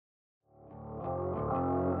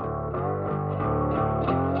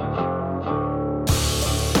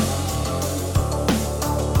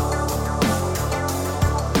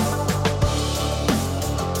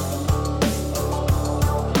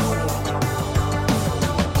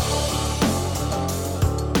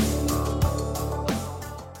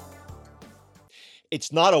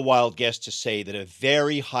It's not a wild guess to say that a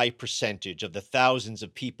very high percentage of the thousands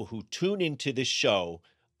of people who tune into this show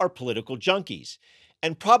are political junkies,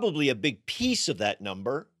 and probably a big piece of that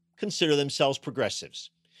number consider themselves progressives.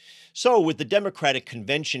 So, with the Democratic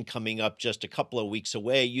convention coming up just a couple of weeks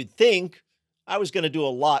away, you'd think I was going to do a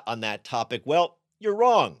lot on that topic. Well, you're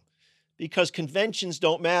wrong, because conventions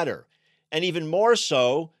don't matter. And even more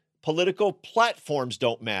so, political platforms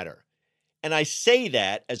don't matter. And I say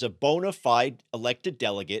that as a bona fide elected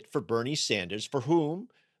delegate for Bernie Sanders, for whom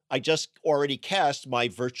I just already cast my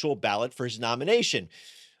virtual ballot for his nomination.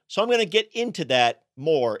 So I'm going to get into that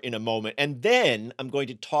more in a moment. And then I'm going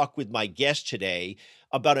to talk with my guest today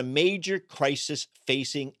about a major crisis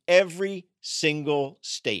facing every single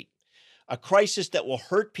state, a crisis that will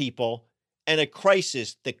hurt people and a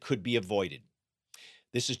crisis that could be avoided.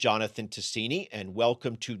 This is Jonathan Tassini, and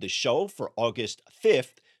welcome to the show for August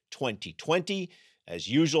 5th, 2020. As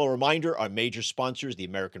usual, a reminder, our major sponsor is the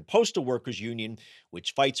American Postal Workers Union,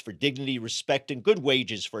 which fights for dignity, respect, and good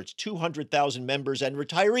wages for its 200,000 members and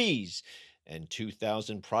retirees and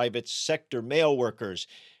 2,000 private sector mail workers.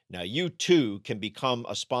 Now, you too can become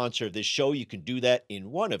a sponsor of this show. You can do that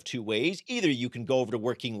in one of two ways. Either you can go over to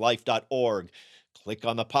workinglife.org, click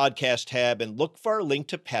on the podcast tab, and look for our link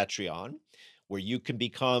to Patreon, where you can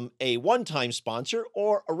become a one-time sponsor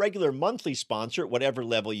or a regular monthly sponsor at whatever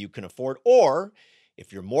level you can afford. Or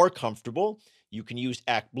if you're more comfortable, you can use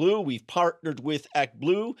ActBlue. We've partnered with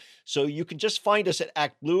ActBlue, so you can just find us at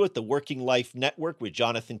ActBlue at the Working Life Network with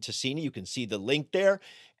Jonathan Tassini. You can see the link there,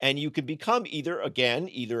 and you can become either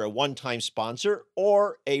a one-time sponsor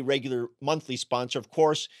or a regular monthly sponsor. Of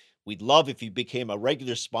course, we'd love if you became a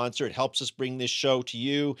regular sponsor. It helps us bring this show to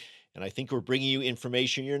you, and I think we're bringing you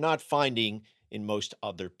information you're not finding in most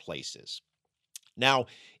other places. Now,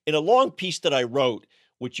 in a long piece that I wrote,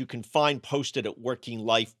 which you can find posted at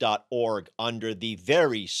workinglife.org under the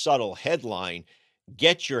very subtle headline,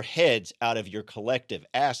 "Get Your Heads Out of Your Collective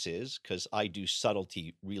Asses," because I do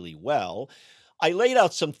subtlety really well, I laid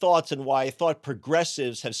out some thoughts on why I thought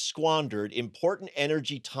progressives have squandered important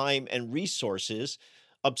energy, time, and resources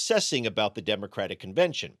obsessing about the Democratic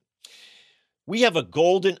convention. We have a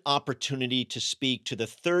golden opportunity to speak to the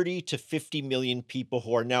 30 to 50 million people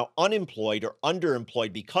who are now unemployed or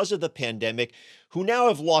underemployed because of the pandemic, who now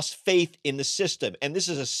have lost faith in the system. And this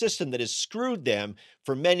is a system that has screwed them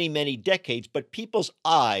for many, many decades, but people's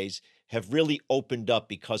eyes have really opened up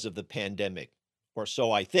because of the pandemic, or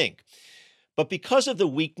so I think. But because of the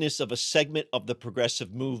weakness of a segment of the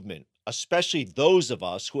progressive movement, especially those of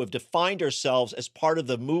us who have defined ourselves as part of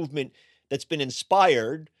the movement that's been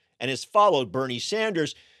inspired and has followed Bernie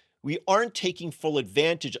Sanders, we aren't taking full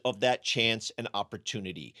advantage of that chance and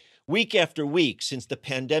opportunity. Week after week since the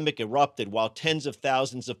pandemic erupted, while tens of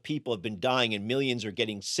thousands of people have been dying and millions are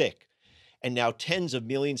getting sick, and now tens of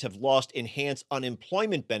millions have lost enhanced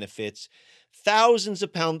unemployment benefits, thousands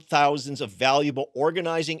of valuable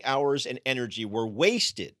organizing hours and energy were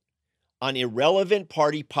wasted on irrelevant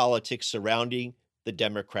party politics surrounding the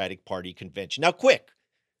Democratic Party convention. Now, quick,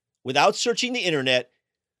 without searching the internet,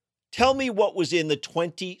 tell me what was in the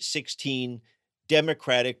 2016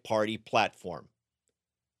 Democratic Party platform.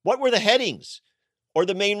 What were the headings or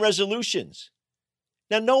the main resolutions?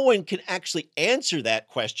 Now, no one can actually answer that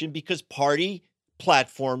question because party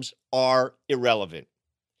platforms are irrelevant.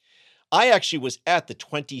 I actually was at the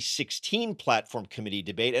 2016 platform committee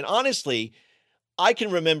debate, and honestly, I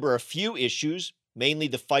can remember a few issues, mainly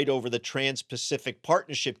the fight over the Trans-Pacific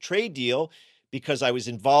Partnership trade deal, because I was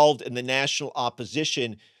involved in the national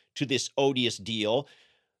opposition to this odious deal.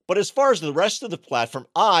 But as far as the rest of the platform,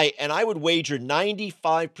 I would wager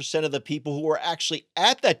 95% of the people who were actually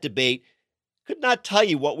at that debate could not tell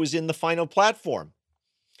you what was in the final platform.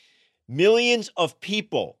 Millions of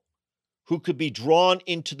people who could be drawn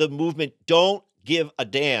into the movement don't give a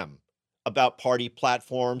damn about party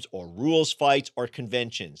platforms or rules fights or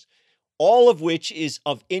conventions, all of which is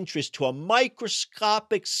of interest to a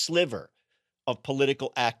microscopic sliver of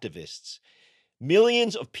political activists.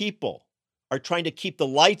 Millions of people are trying to keep the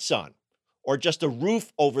lights on or just a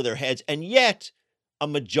roof over their heads, and yet a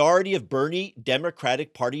majority of Bernie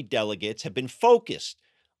Democratic Party delegates have been focused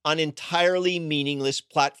on entirely meaningless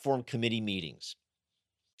platform committee meetings.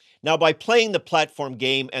 Now, by playing the platform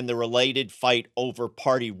game and the related fight over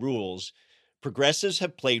party rules, progressives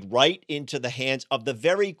have played right into the hands of the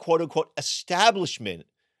very quote-unquote establishment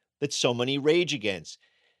that so many rage against.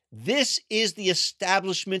 This is the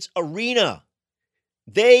establishment's arena.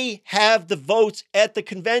 They have the votes at the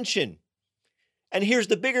convention. And here's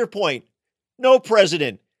the bigger point. No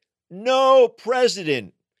president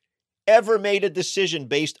ever made a decision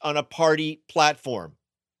based on a party platform.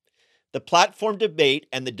 The platform debate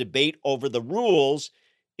and the debate over the rules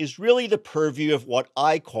is really the purview of what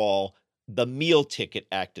I call the meal ticket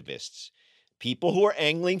activists. People who are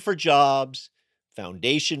angling for jobs,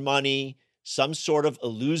 foundation money, some sort of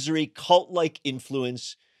illusory cult like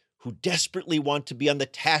influence, who desperately want to be on the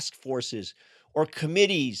task forces or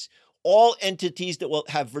committees, all entities that will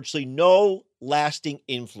have virtually no lasting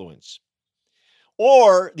influence.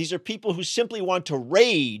 Or these are people who simply want to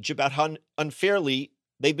rage about how unfairly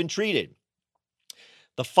they've been treated.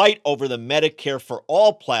 The fight over the Medicare for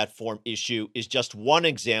All platform issue is just one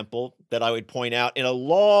example that I would point out in a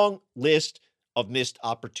long list of missed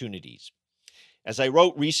opportunities. As I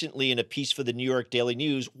wrote recently in a piece for the New York Daily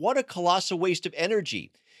News, what a colossal waste of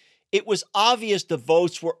energy. It was obvious the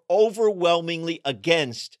votes were overwhelmingly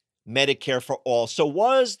against Medicare for All. So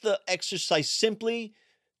was the exercise simply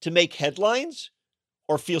to make headlines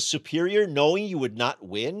or feel superior knowing you would not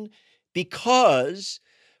win? Because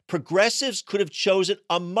progressives could have chosen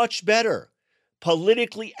a much better,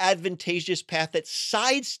 politically advantageous path that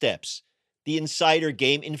sidesteps the insider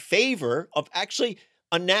game in favor of actually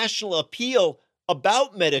a national appeal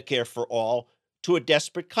about Medicare for All to a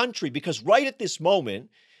desperate country. Because right at this moment,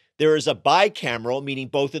 there is a bicameral, meaning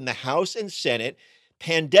both in the House and Senate,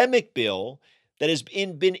 pandemic bill that has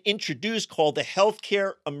been introduced called the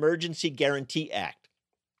Healthcare Emergency Guarantee Act.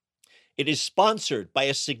 It is sponsored by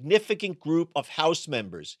a significant group of House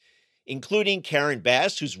members, including Karen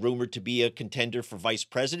Bass, who's rumored to be a contender for vice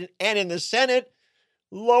president, and in the Senate,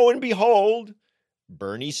 lo and behold,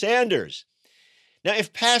 Bernie Sanders. Now,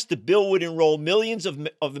 if passed, the bill would enroll millions of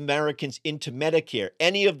Americans into Medicare,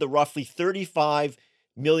 any of the roughly 35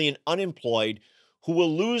 million unemployed who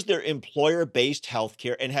will lose their employer-based health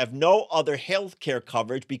care and have no other health care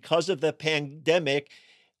coverage because of the pandemic.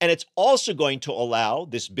 And it's also going to allow,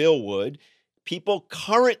 this bill would, people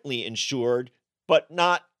currently insured, but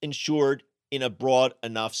not insured in a broad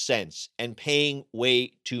enough sense and paying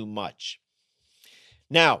way too much.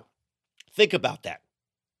 Now, think about that.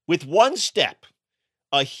 With one step,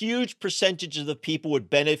 a huge percentage of the people would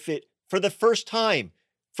benefit for the first time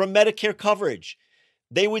from Medicare coverage.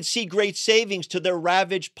 They would see great savings to their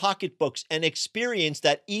ravaged pocketbooks and experience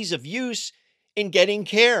that ease of use in getting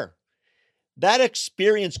care. That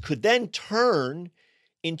experience could then turn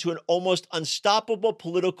into an almost unstoppable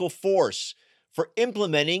political force for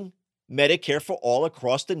implementing Medicare for All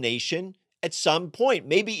across the nation at some point,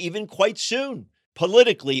 maybe even quite soon.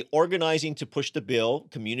 Politically, organizing to push the bill,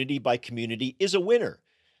 community by community, is a winner.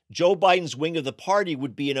 Joe Biden's wing of the party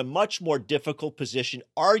would be in a much more difficult position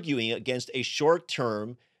arguing against a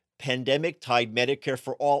short-term, pandemic-tied Medicare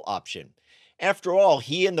for All option. After all,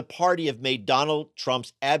 he and the party have made Donald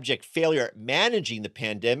Trump's abject failure at managing the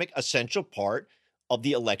pandemic a central part of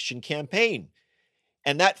the election campaign.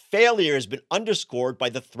 And that failure has been underscored by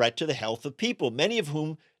the threat to the health of people, many of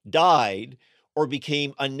whom died or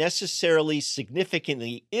became unnecessarily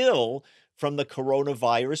significantly ill from the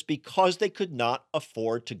coronavirus because they could not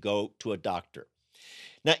afford to go to a doctor.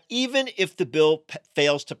 Now, even if the bill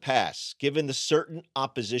fails to pass, given the certain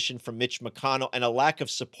opposition from Mitch McConnell and a lack of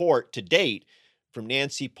support to date from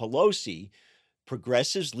Nancy Pelosi,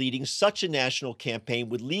 progressives leading such a national campaign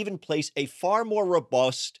would leave in place a far more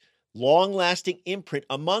robust, long-lasting imprint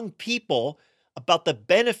among people about the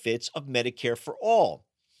benefits of Medicare for All.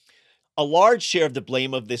 A large share of the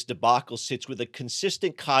blame of this debacle sits with a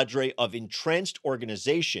consistent cadre of entrenched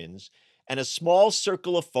organizations and a small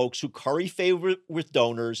circle of folks who curry favor with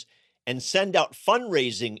donors and send out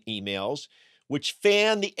fundraising emails, which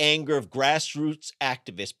fan the anger of grassroots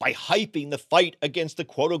activists by hyping the fight against the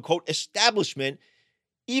quote-unquote establishment,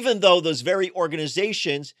 even though those very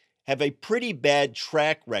organizations have a pretty bad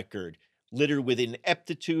track record littered with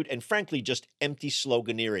ineptitude and, frankly, just empty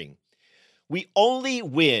sloganeering. We only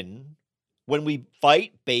win when we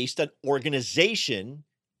fight based on organization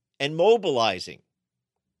and mobilizing.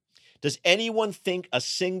 Does anyone think a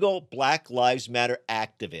single Black Lives Matter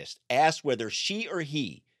activist asked whether she or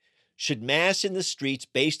he should mass in the streets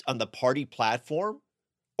based on the party platform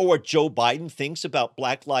or what Joe Biden thinks about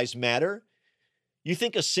Black Lives Matter? You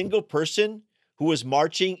think a single person who was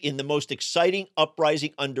marching in the most exciting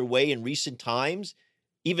uprising underway in recent times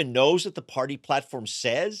even knows what the party platform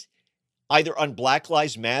says, either on Black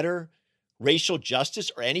Lives Matter, racial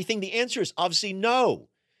justice, or anything? The answer is obviously no.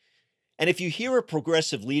 And if you hear a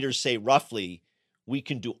progressive leader say roughly, we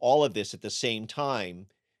can do all of this at the same time,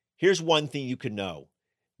 here's one thing you can know.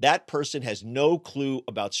 That person has no clue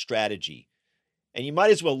about strategy. And you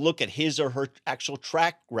might as well look at his or her actual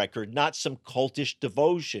track record, not some cultish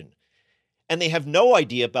devotion. And they have no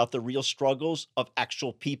idea about the real struggles of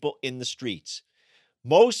actual people in the streets.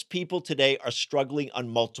 Most people today are struggling on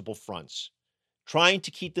multiple fronts, trying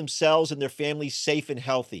to keep themselves and their families safe and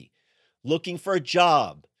healthy, looking for a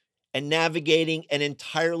job, and navigating an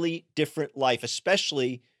entirely different life,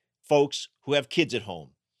 especially folks who have kids at home.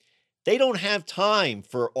 They don't have time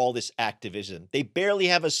for all this activism. They barely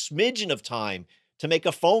have a smidgen of time to make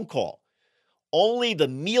a phone call. Only the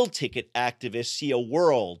meal ticket activists see a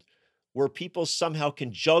world where people somehow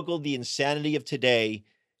can juggle the insanity of today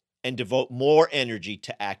and devote more energy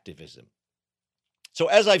to activism. So,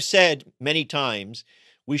 as I've said many times,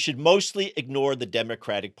 we should mostly ignore the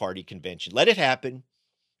Democratic Party convention. Let it happen.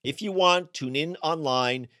 If you want, tune in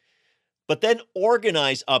online, but then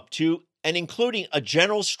organize up to and including a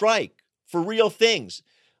general strike for real things.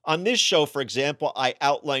 On this show, for example, I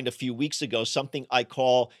outlined a few weeks ago something I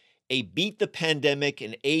call a Beat the Pandemic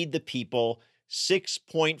and Aid the People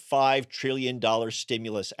 $6.5 trillion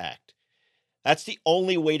stimulus act. That's the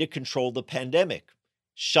only way to control the pandemic.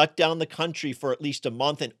 Shut down the country for at least a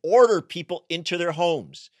month and order people into their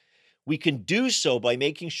homes. We can do so by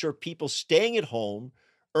making sure people staying at home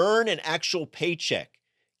earn an actual paycheck,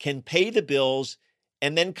 can pay the bills,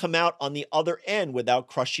 and then come out on the other end without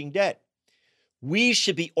crushing debt. We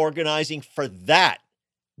should be organizing for that,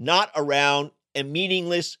 not around a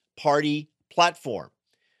meaningless party platform.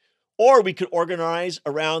 Or we could organize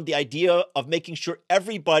around the idea of making sure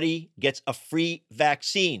everybody gets a free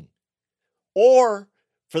vaccine. Or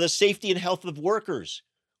for the safety and health of workers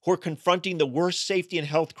who are confronting the worst safety and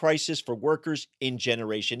health crisis for workers in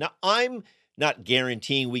generation. Now, I'm not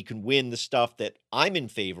guaranteeing we can win the stuff that I'm in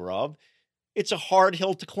favor of. It's a hard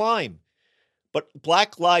hill to climb. But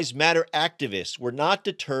Black Lives Matter activists were not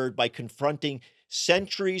deterred by confronting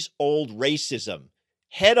centuries-old racism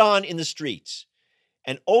head on in the streets.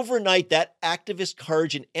 And overnight, that activist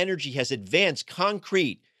courage and energy has advanced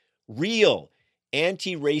concrete, real,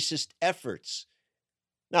 anti-racist efforts.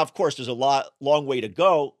 Now, of course, there's a long way to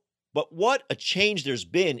go, but what a change there's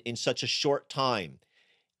been in such a short time.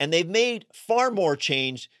 And they've made far more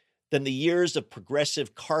change than the years of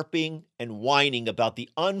progressive carping and whining about the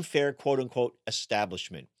unfair, quote unquote,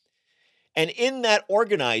 establishment. And in that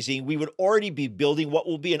organizing, we would already be building what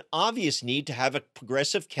will be an obvious need to have a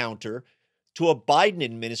progressive counter to a Biden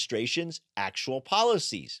administration's actual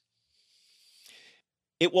policies.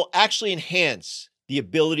 It will actually enhance the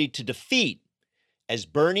ability to defeat, as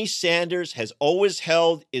Bernie Sanders has always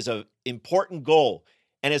held is an important goal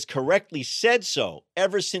and has correctly said so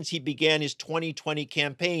ever since he began his 2020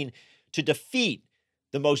 campaign, to defeat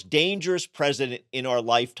the most dangerous president in our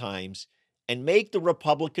lifetimes and make the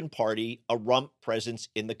Republican Party a rump presence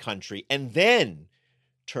in the country, and then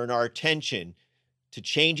turn our attention to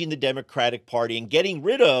changing the Democratic Party and getting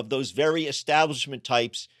rid of those very establishment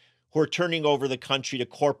types who are turning over the country to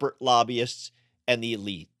corporate lobbyists and the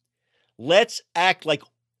elite. Let's act like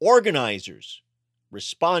organizers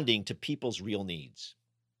responding to people's real needs.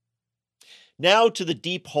 Now to the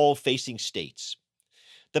deep hole facing states.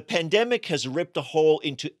 The pandemic has ripped a hole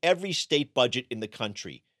into every state budget in the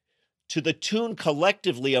country to the tune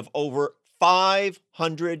collectively of over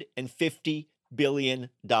 $550 billion.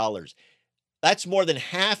 That's more than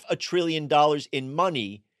 $500 billion in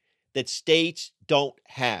money that states don't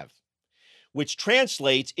have, which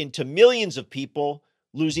translates into millions of people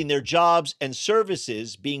losing their jobs and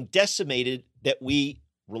services being decimated that we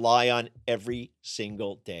rely on every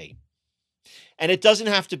single day. And it doesn't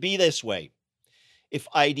have to be this way. If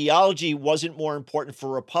ideology wasn't more important for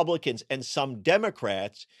Republicans and some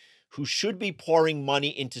Democrats who should be pouring money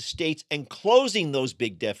into states and closing those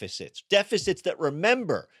big deficits that,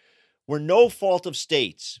 remember, were no fault of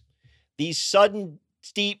states. These sudden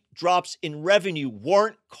steep drops in revenue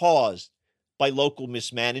weren't caused by local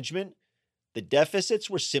mismanagement. The deficits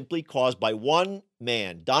were simply caused by one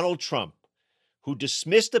man, Donald Trump, who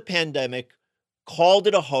dismissed the pandemic, called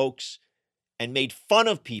it a hoax, and made fun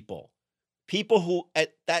of people who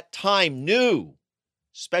at that time knew,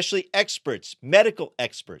 especially experts, medical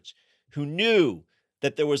experts, who knew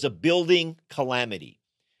that there was a building calamity.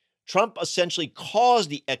 Trump essentially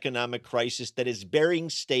caused the economic crisis that is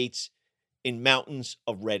burying states in mountains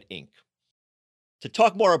of red ink. To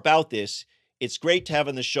talk more about this, it's great to have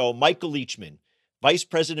on the show Michael Leachman, Vice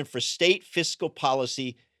President for State Fiscal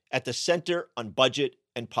Policy at the Center on Budget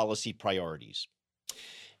and Policy Priorities.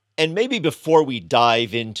 And maybe before we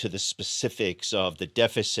dive into the specifics of the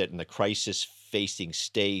deficit and the crisis facing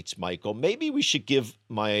states, Michael, maybe we should give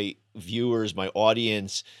my viewers, my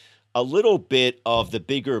audience, a little bit of the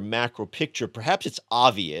bigger macro picture. Perhaps it's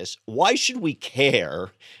obvious. Why should we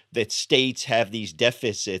care that states have these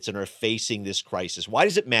deficits and are facing this crisis? Why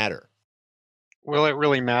does it matter? Well, it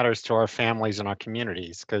really matters to our families and our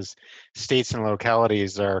communities because states and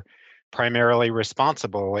localities are primarily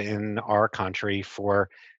responsible in our country for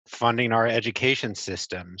funding our education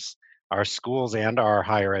systems, our schools, and our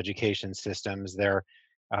higher education systems. They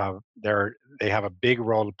have a big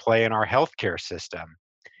role to play in our healthcare system.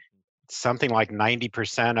 Something like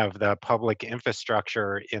 90% of the public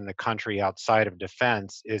infrastructure in the country outside of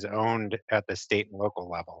defense is owned at the state and local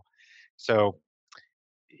level. So,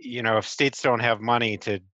 if states don't have money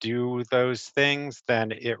to do those things,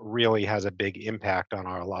 then it really has a big impact on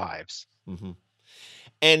our lives. Mhm.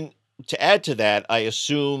 And to add to that, I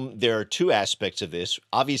assume there are two aspects of this.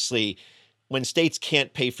 Obviously, when states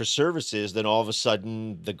can't pay for services, then all of a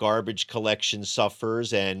sudden the garbage collection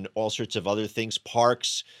suffers and all sorts of other things.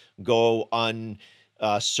 Parks go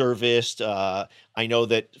unserviced. I know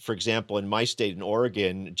that, for example, in my state in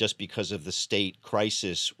Oregon, just because of the state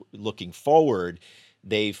crisis looking forward,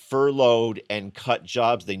 they furloughed and cut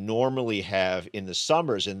jobs they normally have in the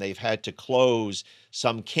summers, and they've had to close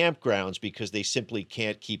some campgrounds because they simply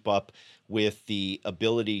can't keep up with the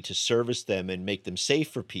ability to service them and make them safe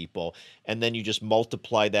for people. And then you just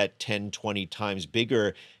multiply that 10, 20 times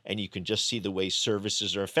bigger, and you can just see the way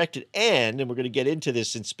services are affected. And we're going to get into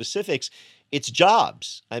this in specifics, it's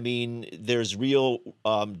jobs. I mean, there's real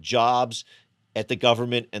jobs at the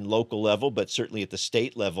government and local level, but certainly at the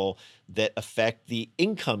state level that affect the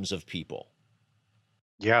incomes of people.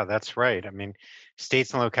 Yeah, that's right. I mean,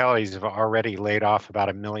 states and localities have already laid off about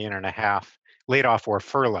a million and a half, laid off or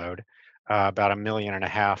furloughed about a million and a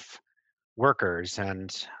half workers,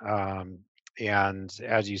 and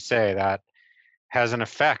as you say, that has an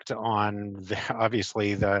effect on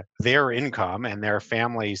obviously their income and their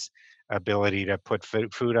families' ability to put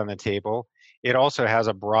food on the table. It also has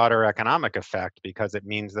a broader economic effect because it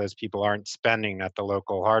means those people aren't spending at the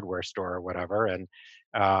local hardware store or whatever,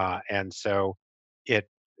 and so it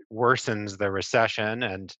worsens the recession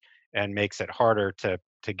and makes it harder to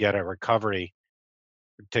get a recovery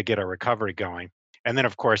going. And then,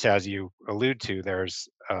 of course, as you allude to, there's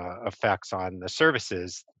effects on the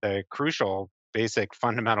services, the crucial, basic,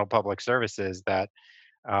 fundamental public services that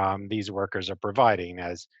these workers are providing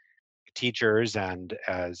as teachers and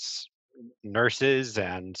as nurses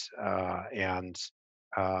and and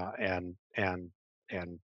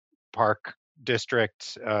park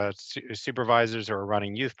district supervisors who are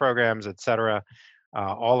running youth programs, et cetera.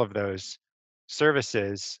 All of those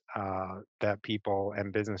services that people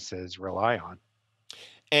and businesses rely on.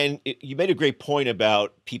 And you made a great point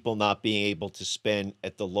about people not being able to spend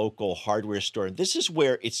at the local hardware store. And this is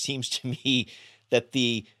where it seems to me that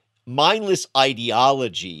the mindless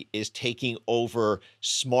ideology is taking over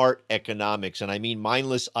smart economics. And I mean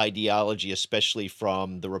mindless ideology, especially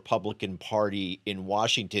from the Republican Party in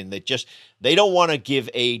Washington, that just they don't want to give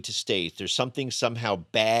aid to states. There's something somehow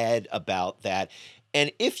bad about that.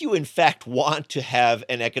 And if you, in fact, want to have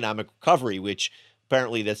an economic recovery, which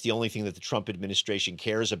apparently that's the only thing that the Trump administration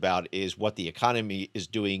cares about is what the economy is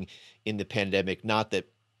doing in the pandemic, not that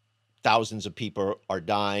thousands of people are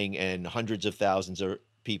dying and hundreds of thousands of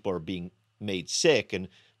people are being made sick and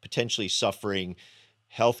potentially suffering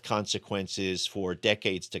health consequences for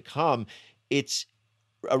decades to come. It's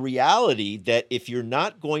a reality that if you're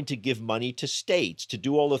not going to give money to states to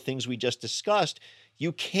do all the things we just discussed,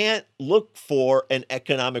 you can't look for an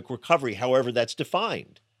economic recovery, however that's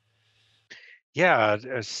defined. Yeah,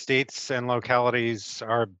 states and localities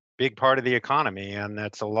are a big part of the economy, and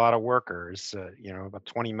that's a lot of workers. About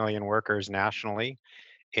 20 million workers nationally,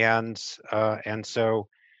 and so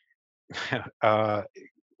uh,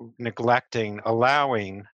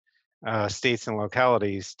 allowing states and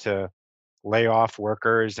localities to lay off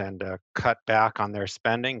workers and cut back on their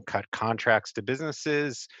spending, cut contracts to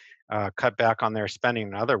businesses, cut back on their spending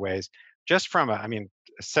in other ways. Just I mean,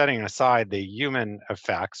 setting aside the human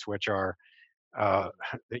effects, which are uh,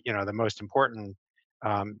 the most important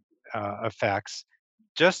um, effects,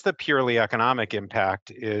 just the purely economic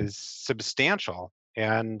impact is substantial,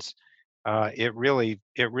 and it really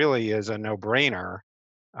is a no-brainer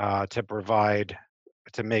to provide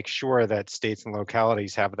to make sure that states and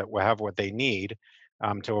localities have what they need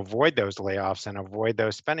to avoid those layoffs and avoid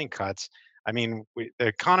those spending cuts. I mean, the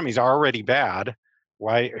economy's already bad.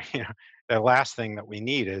 Why, the last thing that we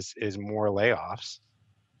need is more layoffs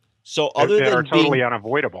So that, other that are than totally being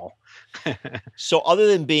unavoidable. so other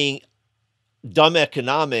than being dumb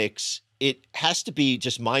economics, it has to be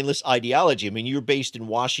just mindless ideology. I mean, you're based in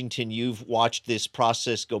Washington, you've watched this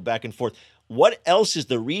process go back and forth. What else is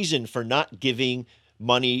the reason for not giving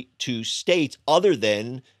money to states other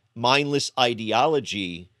than mindless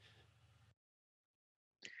ideology?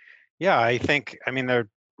 Yeah, I think, I mean, the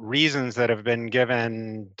reasons that have been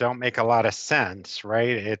given don't make a lot of sense, right?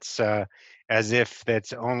 It's as if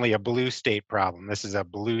that's only a blue state problem. This is a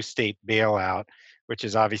blue state bailout, which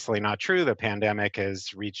is obviously not true. The pandemic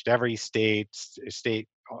has reached every state.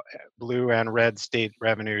 Blue and red state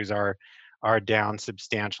revenues are down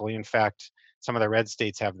substantially. In fact, some of the red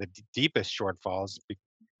states have the deepest shortfalls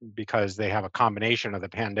because they have a combination of the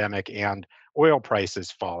pandemic and oil prices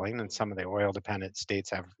falling, and some of the oil dependent states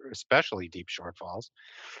have especially deep shortfalls.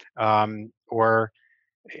 Or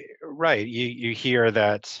right, you hear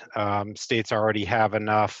that states already have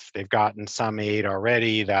enough, they've gotten some aid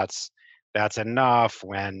already, that's enough,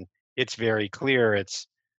 when it's very clear it's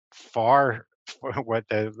far what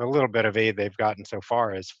the little bit of aid they've gotten so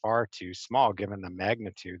far is far too small given the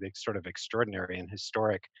magnitude, the sort of extraordinary and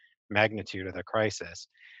historic magnitude of the crisis.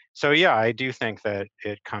 So yeah, I do think that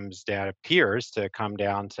it comes down, appears to come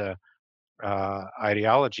down to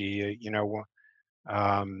ideology.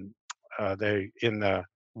 Um, they in the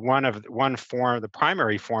one form, the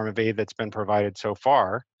primary form of aid that's been provided so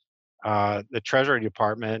far, the Treasury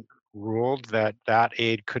Department ruled that that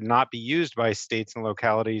aid could not be used by states and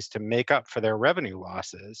localities to make up for their revenue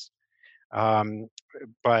losses, um,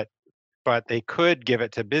 but they could give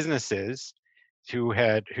it to businesses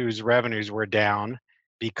whose revenues were down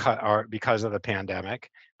because of the pandemic.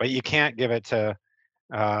 But you can't give it to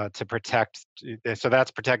protect. So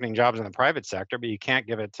that's protecting jobs in the private sector, but you can't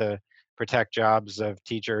give it to protect jobs of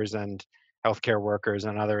teachers and healthcare workers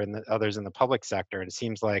and others in the public sector. It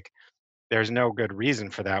seems like there's no good reason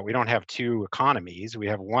for that. We don't have two economies; we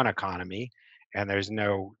have one economy, and there's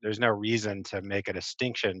no reason to make a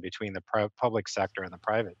distinction between the public sector and the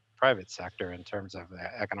private sector in terms of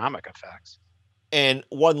the economic effects. And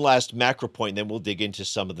one last macro point, then we'll dig into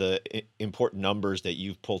some of the important numbers that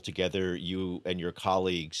you've pulled together, you and your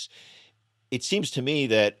colleagues. It seems to me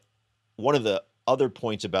that one of the other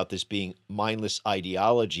points about this being mindless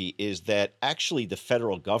ideology is that actually the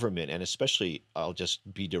federal government, and especially, I'll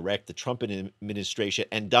just be direct, the Trump administration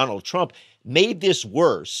and Donald Trump made this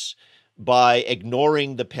worse by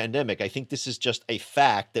ignoring the pandemic. I think this is just a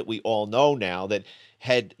fact that we all know now, that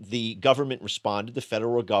had the government responded, the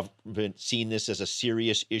federal government seen this as a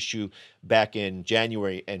serious issue back in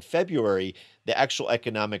January and February, the actual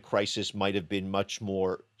economic crisis might have been much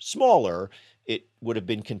more smaller. It would have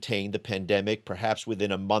been contained, the pandemic, perhaps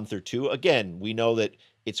within a month or two. Again, we know that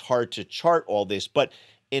it's hard to chart all this, but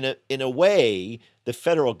in a way, the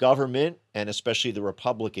federal government, and especially the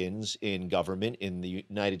Republicans in government in the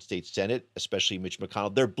United States Senate, especially Mitch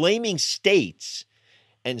McConnell, they're blaming states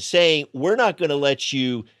and saying, we're not going to let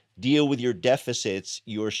you deal with your deficits,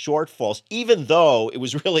 your shortfalls, even though it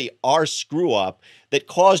was really our screw up that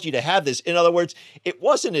caused you to have this. In other words, it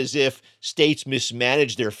wasn't as if states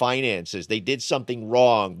mismanaged their finances. They did something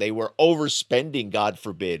wrong. They were overspending, God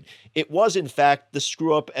forbid. It was, in fact, the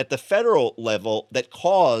screw up at the federal level that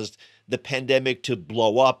caused the pandemic to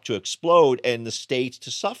blow up, to explode, and the states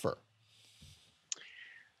to suffer.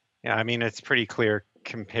 Yeah, I mean, it's pretty clear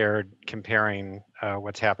comparing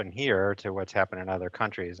what's happened here to what's happened in other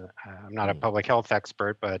countries. I'm not a Mm. public health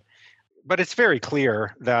expert, but it's very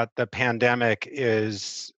clear that the pandemic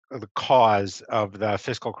is the cause of the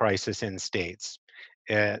fiscal crisis in states.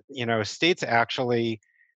 States actually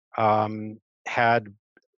had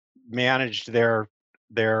managed their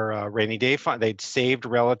rainy day fund. They'd saved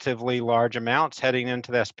relatively large amounts heading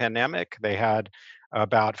into this pandemic. They had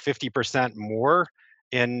about 50% more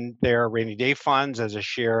in their rainy day funds as a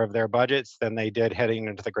share of their budgets than they did heading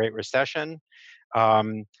into the Great Recession.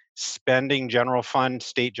 Spending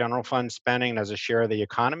state general fund spending as a share of the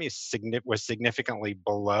economy was significantly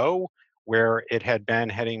below where it had been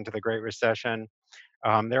heading to the Great Recession.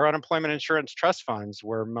 Their unemployment insurance trust funds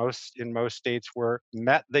in most states were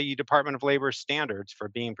met the Department of Labor standards for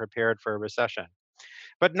being prepared for a recession.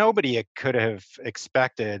 But nobody could have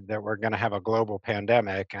expected that we're going to have a global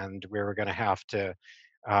pandemic and we were going to have to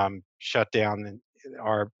shut down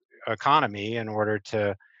our economy in order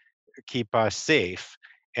to keep us safe.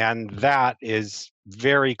 And that is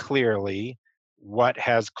very clearly what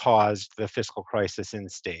has caused the fiscal crisis in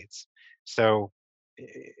states. So,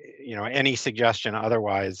 any suggestion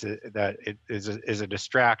otherwise that it is a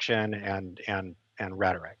distraction and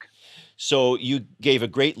rhetoric. So you gave a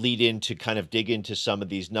great lead in to kind of dig into some of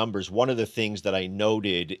these numbers. One of the things that I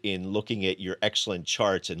noted in looking at your excellent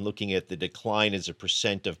charts and looking at the decline as a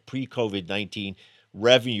percent of pre-COVID-19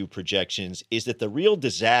 revenue projections is that the real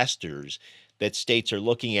disasters that states are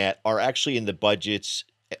looking at are actually in the budgets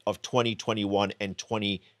of 2021 and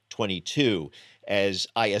 2022, as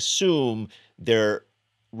I assume their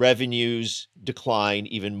revenues decline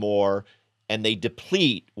even more and they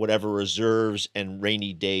deplete whatever reserves and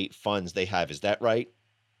rainy day funds they have. Is that right?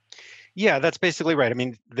 Yeah, that's basically right. I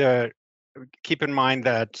mean, the keep in mind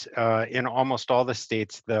that in almost all the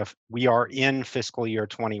states, we are in fiscal year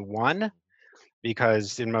 21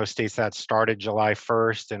 because in most states that started July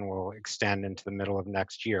 1st and will extend into the middle of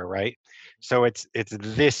next year, right? So it's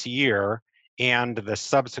this year and the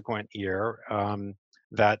subsequent year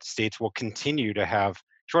that states will continue to have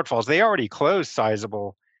shortfalls. They already closed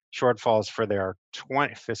sizable shortfalls for their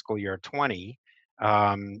fiscal year 20.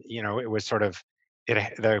 It was sort of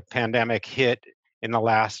the pandemic hit in the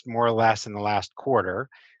last, more or less in the last quarter.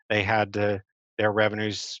 They had to, their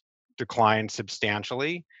revenues declined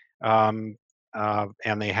substantially. Um,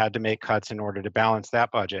 and they had to make cuts in order to balance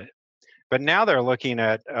that budget. But now they're looking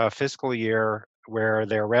at a fiscal year where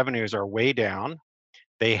their revenues are way down.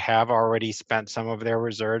 They have already spent some of their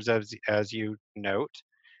reserves, as you note,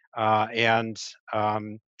 uh, and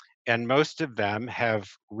um, and most of them have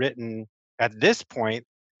written at this point.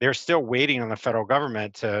 They're still waiting on the federal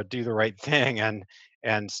government to do the right thing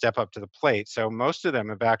and step up to the plate. So most of them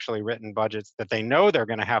have actually written budgets that they know they're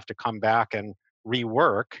going to have to come back and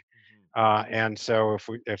rework, and so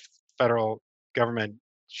if federal government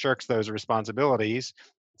shirks those responsibilities,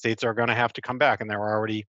 states are going to have to come back, and they're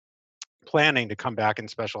already planning to come back in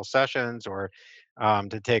special sessions or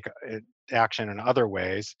to take action in other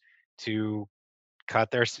ways to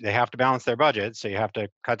they have to balance their budget. So you have to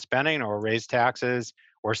cut spending or raise taxes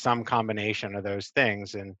or some combination of those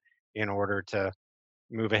things in order to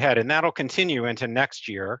move ahead. And that'll continue into next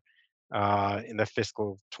year. In the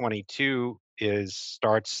fiscal 22 is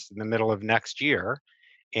starts in the middle of next year,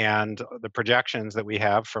 and the projections that we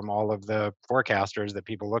have from all of the forecasters that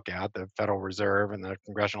people look at, the Federal Reserve and the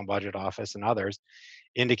Congressional Budget Office and others,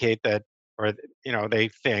 indicate that, or they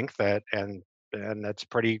think that, and that's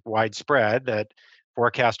pretty widespread, that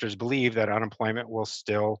forecasters believe that unemployment will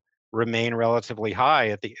still remain relatively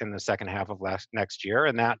high in the second half of next year,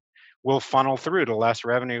 and that will funnel through to less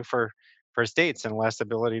revenue for states and less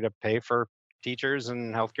ability to pay for teachers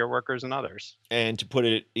and healthcare workers and others. And to put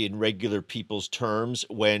it in regular people's terms,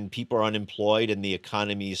 when people are unemployed and the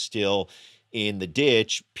economy is still in the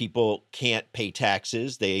ditch, people can't pay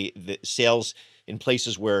taxes. The sales in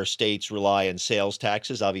places where states rely on sales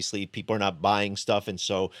taxes, obviously people are not buying stuff, and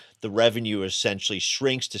so the revenue essentially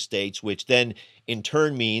shrinks to states, which then in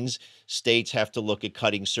turn means states have to look at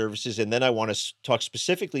cutting services. And then I want to talk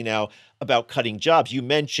specifically now about cutting jobs. You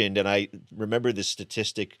mentioned, and I remember this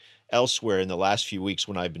statistic elsewhere in the last few weeks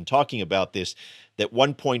when I've been talking about this, that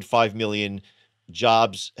 1.5 million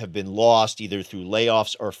jobs have been lost either through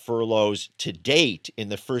layoffs or furloughs to date in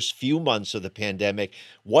the first few months of the pandemic.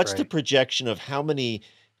 What's the Right. projection of how many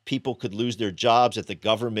people could lose their jobs at the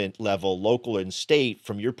government level, local and state,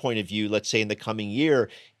 from your point of view, let's say in the coming year,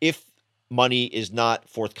 if money is not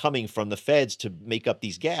forthcoming from the feds to make up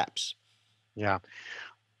these gaps? Yeah.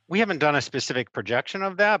 We haven't done a specific projection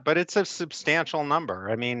of that, but it's a substantial number.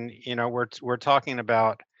 I mean, we're talking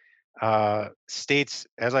about states.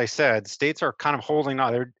 As I said, states are kind of holding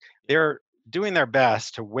on. They're doing their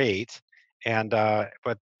best to wait, and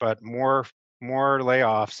but more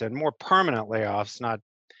layoffs and more permanent layoffs. Not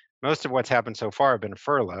most of what's happened so far have been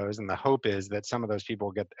furloughs, and the hope is that some of those people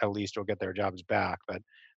will get their jobs back, but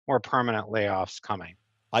more permanent layoffs coming.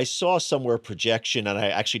 I saw somewhere a projection, and I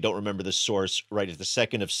actually don't remember the source right at the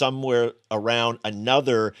second, of somewhere around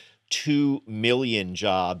another 2 million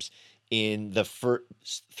jobs in the first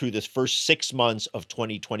through this first 6 months of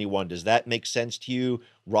 2021. Does that make sense to you,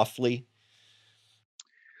 roughly?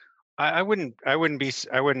 I wouldn't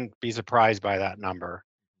be surprised by that number.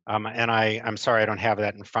 And I'm sorry I don't have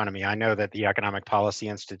that in front of me. I know that the Economic Policy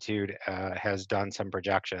Institute has done some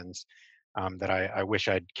projections that I wish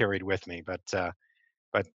I'd carried with me, but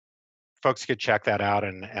folks could check that out,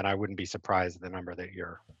 and I wouldn't be surprised at the number that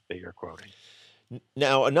you're quoting.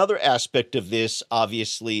 Now, another aspect of this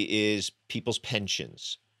obviously is people's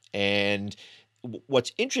pensions. And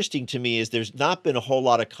what's interesting to me is there's not been a whole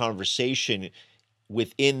lot of conversation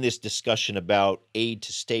within this discussion about aid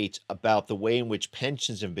to states about the way in which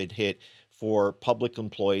pensions have been hit for public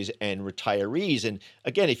employees and retirees. And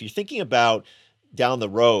again, if you're thinking about down the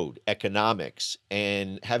road economics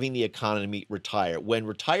and having the economy retire, when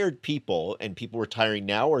retired people and people retiring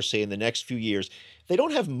now or say in the next few years, they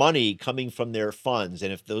don't have money coming from their funds.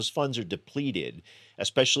 And if those funds are depleted,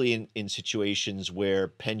 especially in situations where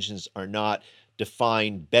pensions are not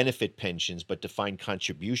defined benefit pensions, but defined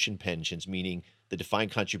contribution pensions, meaning the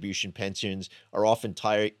defined contribution pensions are often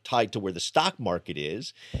tied to where the stock market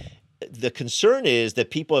is. The concern is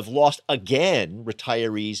that people have lost again,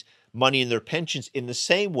 retirees, money in their pensions in the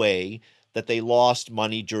same way that they lost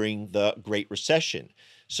money during the Great Recession.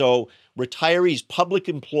 So retirees, public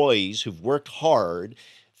employees who've worked hard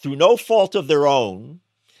through no fault of their own,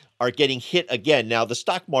 are getting hit again. Now, the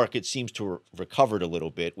stock market seems to have recovered a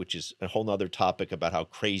little bit, which is a whole nother topic about how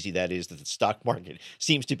crazy that is, that the stock market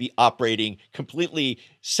seems to be operating completely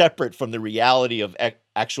separate from the reality of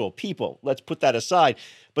actual people. Let's put that aside.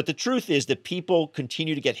 But the truth is that people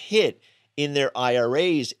continue to get hit in their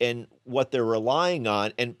IRAs and what they're relying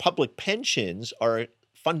on, and public pensions are a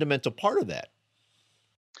fundamental part of that.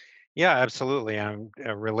 Yeah, absolutely.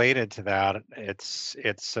 Related to that.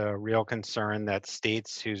 It's a real concern that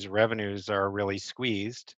states whose revenues are really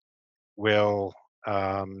squeezed will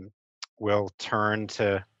um, will turn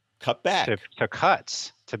Cut back. to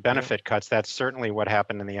cuts, to Yeah. benefit cuts. That's certainly what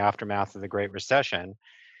happened in the aftermath of the Great Recession.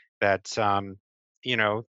 That you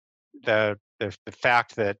know the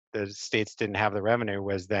fact that the states didn't have the revenue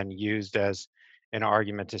was then used as an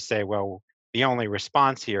argument to say, well, the only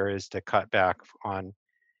response here is to cut back on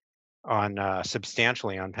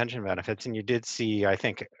substantially on pension benefits. And you did see, I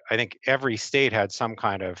think every state had some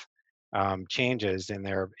kind of changes in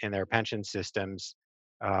their pension systems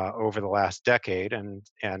over the last decade, and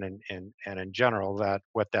in general, that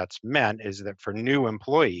what that's meant is that for new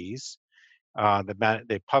employees,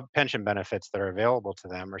 the pub pension benefits that are available to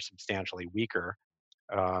them are substantially weaker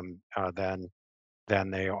than than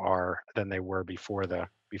they were before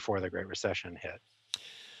the Great Recession hit.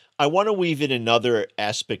 I want to weave in another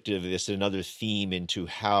aspect of this, another theme into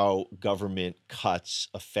how government cuts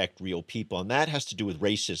affect real people. And that has to do with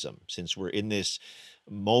racism, since we're in this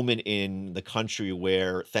moment in the country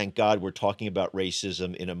where, thank God, we're talking about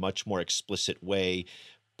racism in a much more explicit way,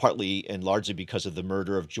 partly and largely because of the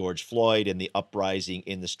murder of George Floyd and the uprising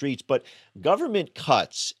in the streets. But government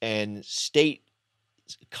cuts and state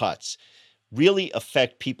cuts really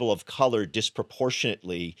affect people of color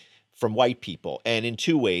disproportionately from white people, and in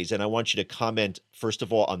two ways. And I want you to comment, first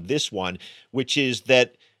of all, on this one, which is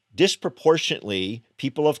that disproportionately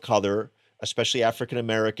people of color, especially African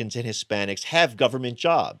Americans and Hispanics, have government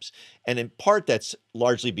jobs. And in part, that's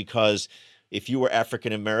largely because if you were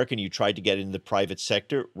African American, you tried to get into the private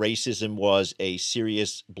sector, racism was a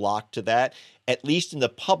serious block to that. At least in the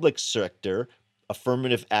public sector,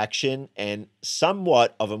 affirmative action and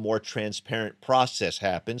somewhat of a more transparent process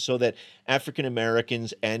happened so that African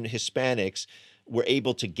Americans and Hispanics were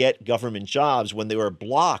able to get government jobs when they were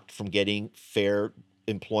blocked from getting fair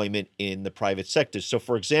employment in the private sector. So,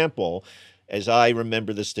 for example, as I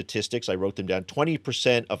remember the statistics, I wrote them down.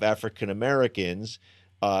 20% of African Americans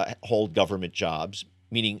hold government jobs,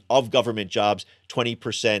 meaning of government jobs,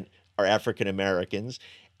 20% are African Americans.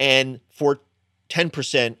 And for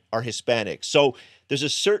 10% are Hispanic. So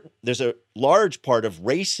there's a large part of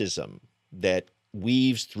racism that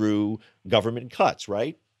weaves through government cuts,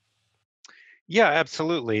 right? Yeah,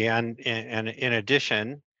 absolutely. And in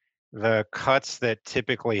addition, the cuts that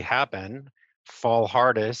typically happen fall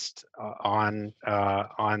hardest on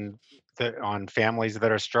families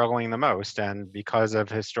that are struggling the most. And because of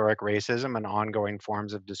historic racism and ongoing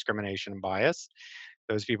forms of discrimination and bias,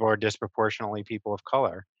 those people are disproportionately people of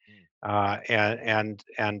color. And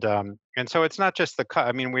so it's not just the cut.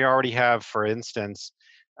 I mean, we already have, for instance,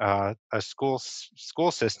 a school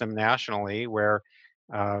system nationally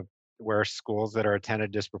uh, where schools that are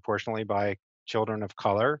attended disproportionately by children of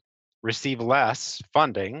color receive less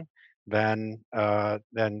funding than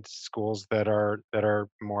schools that are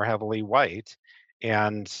more heavily white.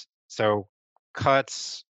 And so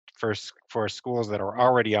cuts for schools that are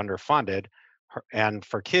already underfunded and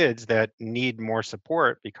for kids that need more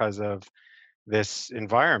support because of this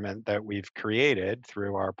environment that we've created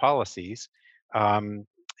through our policies, um,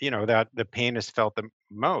 that the pain is felt the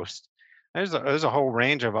most. There's a whole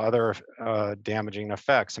range of other damaging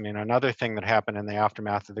effects. I mean, another thing that happened in the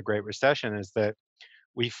aftermath of the Great Recession is that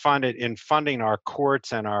in funding our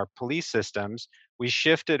courts and our police systems, we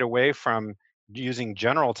shifted away from using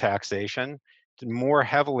general taxation to more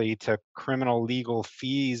heavily to criminal legal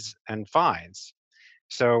fees and fines.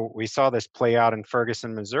 So we saw this play out in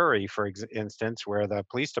Ferguson, Missouri, for instance, where the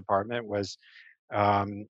police department was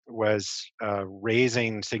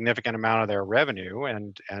raising significant amount of their revenue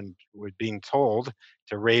and was being told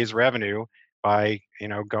to raise revenue by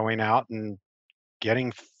going out and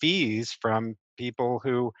getting fees from people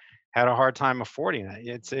who had a hard time affording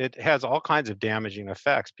it. It has all kinds of damaging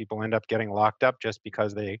effects. People end up getting locked up just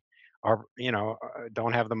because they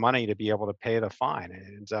don't have the money to be able to pay the fine. It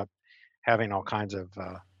ends up having all kinds of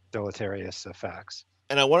deleterious effects.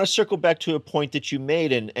 And I want to circle back to a point that you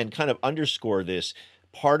made and kind of underscore this.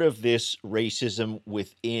 Part of this racism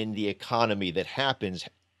within the economy that happens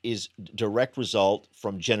is direct result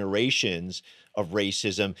from generations of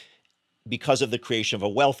racism because of the creation of a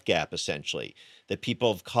wealth gap, essentially, that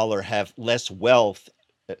people of color have less wealth,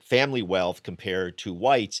 family wealth, compared to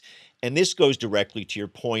whites. And this goes directly to your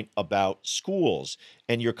point about schools.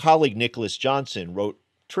 And your colleague, Nicholas Johnson, wrote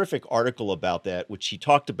a terrific article about that, which he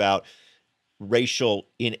talked about racial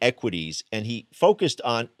inequities. And he focused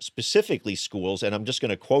on specifically schools. And I'm just going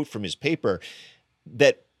to quote from his paper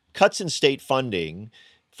that cuts in state funding,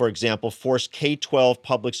 for example, force K-12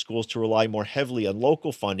 public schools to rely more heavily on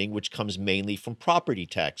local funding, which comes mainly from property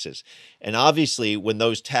taxes. And obviously, when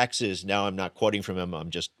those taxes, now I'm not quoting from him, I'm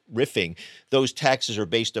just riffing, those taxes are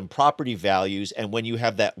based on property values. And when you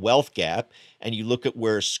have that wealth gap and you look at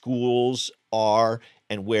where schools are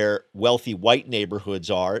and where wealthy white neighborhoods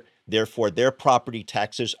are, therefore their property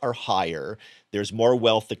taxes are higher. There's more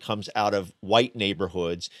wealth that comes out of white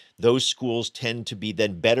neighborhoods. Those schools tend to be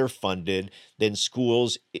then better funded than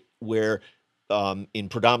schools where in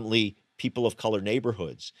predominantly people of color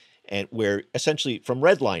neighborhoods, and where essentially from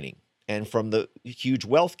redlining and from the huge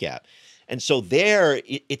wealth gap. And so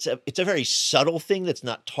it's a very subtle thing that's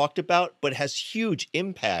not talked about, but has huge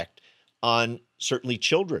impact on certainly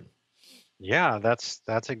children. Yeah,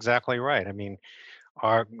 that's exactly right. I mean,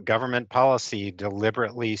 our government policy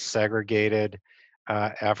deliberately segregated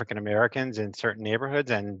African Americans in certain neighborhoods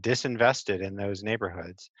and disinvested in those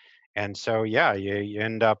neighborhoods. And so, yeah, you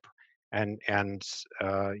end up, and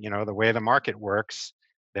the way the market works,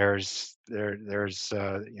 there's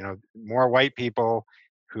more white people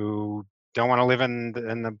who don't want to live in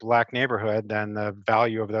the black neighborhood, then the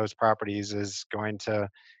value of those properties is going to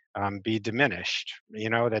be diminished.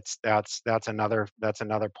 That's another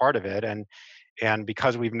part of it. And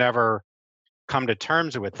because we've never come to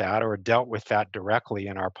terms with that or dealt with that directly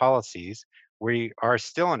in our policies, we are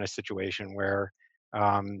still in a situation where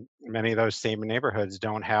many of those same neighborhoods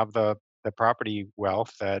don't have the property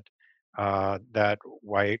wealth that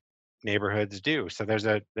white neighborhoods do. So there's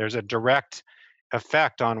a direct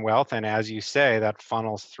effect on wealth, and as you say, that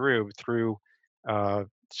funnels through uh,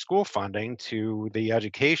 school funding to the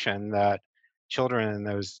education that children in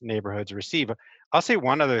those neighborhoods receive. I'll say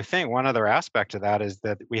one other thing. One other aspect of that is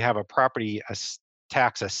that we have a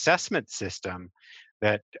tax assessment system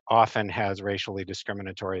that often has racially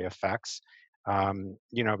discriminatory effects,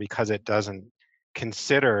 because it doesn't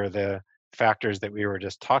consider the factors that we were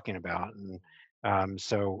just talking about. And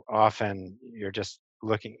so often you're just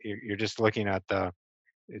looking at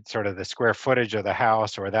it's sort of the square footage of the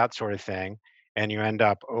house or that sort of thing, and you end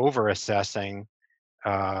up over assessing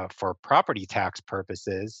for property tax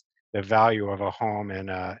purposes the value of a home in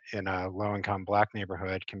a low income black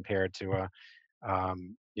neighborhood compared to a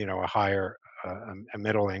higher a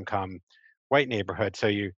middle income white neighborhood. So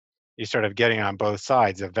you sort of getting on both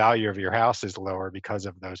sides. The value of your house is lower because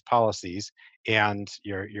of those policies, and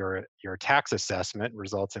your tax assessment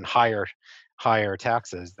results in higher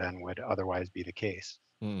taxes than would otherwise be the case.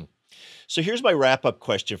 Mm. So here's my wrap up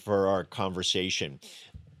question for our conversation.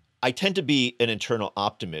 I tend to be an internal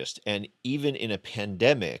optimist, and even in a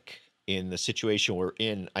pandemic, in the situation we're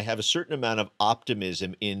in, I have a certain amount of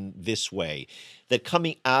optimism in this way that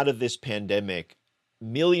coming out of this pandemic,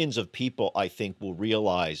 millions of people, I think, will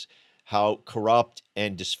realize how corrupt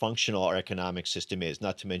and dysfunctional our economic system is,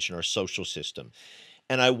 not to mention our social system.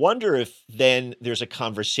 And I wonder if then there's a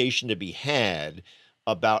conversation to be had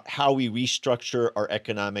about how we restructure our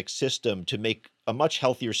economic system to make a much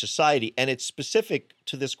healthier society. And it's specific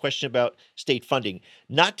to this question about state funding,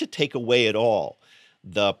 not to take away at all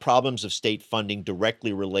the problems of state funding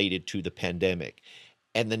directly related to the pandemic.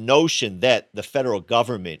 And the notion that the federal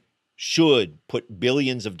government should put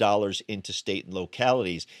billions of dollars into state and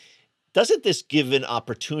localities, doesn't this give an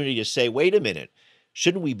opportunity to say, wait a minute,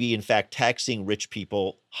 shouldn't we be, in fact, taxing rich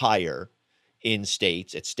people higher in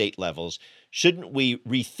states at state levels? Shouldn't we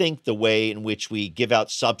rethink the way in which we give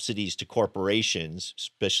out subsidies to corporations,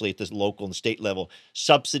 especially at the local and state level,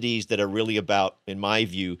 subsidies that are really about, in my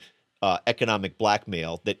view, economic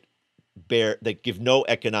blackmail that give no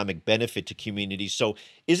economic benefit to communities? So,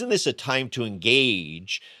 isn't this a time to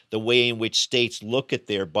engage the way in which states look at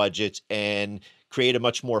their budgets and create a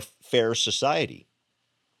much more fair society?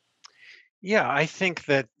 Yeah, I think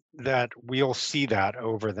that we'll see that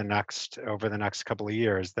over the next couple of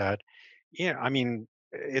years. That, yeah, I mean,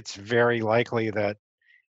 it's very likely that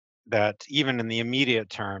even in the immediate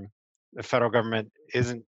term, the federal government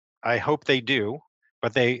isn't. I hope they do,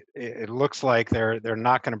 but it looks like they're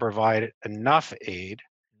not going to provide enough aid,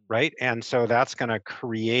 right? And so that's going to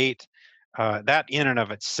create that in and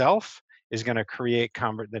of itself is going to create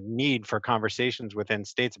the need for conversations within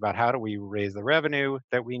states about how do we raise the revenue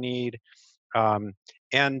that we need, Um,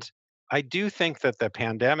 and I do think that the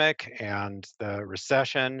pandemic and the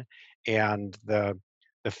recession and the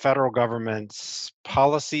federal government's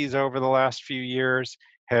policies over the last few years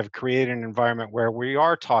have created an environment where we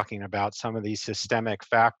are talking about some of these systemic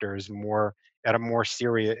factors more at a more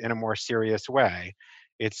serious in a more serious way.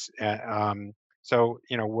 It's so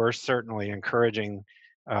we're certainly encouraging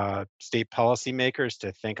state policymakers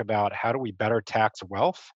to think about how do we better tax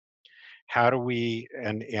wealth, how do we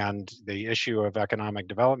and the issue of economic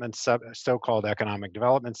development so-called economic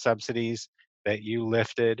development subsidies that you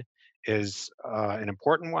lifted is an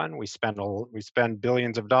important one. We spend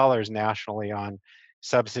billions of dollars nationally on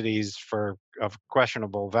subsidies for of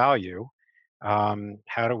questionable value. How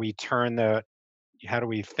do we how do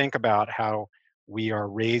we think about how we are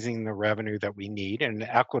raising the revenue that we need in an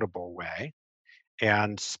equitable way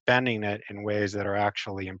and spending it in ways that are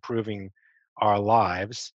actually improving our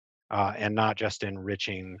lives, and not just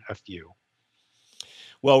enriching a few.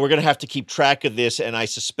 Well, we're going to have to keep track of this. And I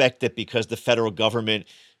suspect that because the federal government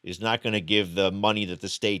is not going to give the money that the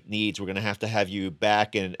state needs, we're going to have you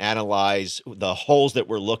back and analyze the holes that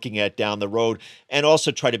we're looking at down the road and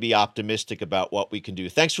also try to be optimistic about what we can do.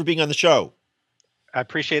 Thanks for being on the show. I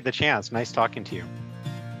appreciate the chance. Nice talking to you.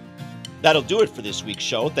 That'll do it for this week's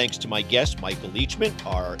show. Thanks to my guest, Michael Leachman.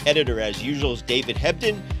 Our editor, as usual, is David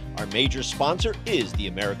Hebden. Our major sponsor is the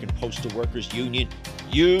American Postal Workers Union.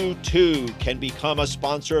 You, too, can become a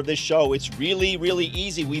sponsor of this show. It's really, really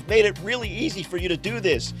easy. We've made it really easy for you to do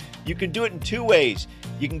this. You can do it in two ways.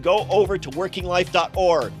 You can go over to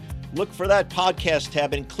workinglife.org, look for that podcast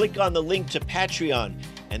tab, and click on the link to Patreon.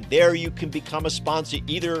 And there you can become a sponsor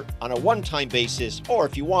either on a one-time basis or,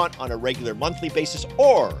 if you want, on a regular monthly basis,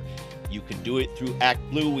 or you can do it through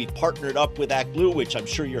ActBlue. We've partnered up with ActBlue, which I'm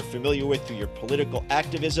sure you're familiar with through your political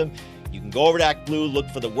activism. You can go over to ActBlue, look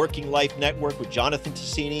for the Working Life Network with Jonathan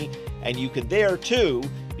Tassini, and you can there, too,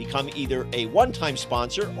 become either a one-time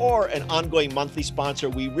sponsor or an ongoing monthly sponsor.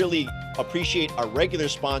 We really appreciate our regular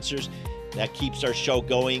sponsors. That keeps our show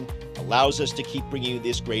going, allows us to keep bringing you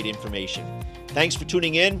this great information. Thanks for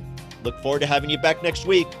tuning in. Look forward to having you back next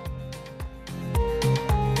week.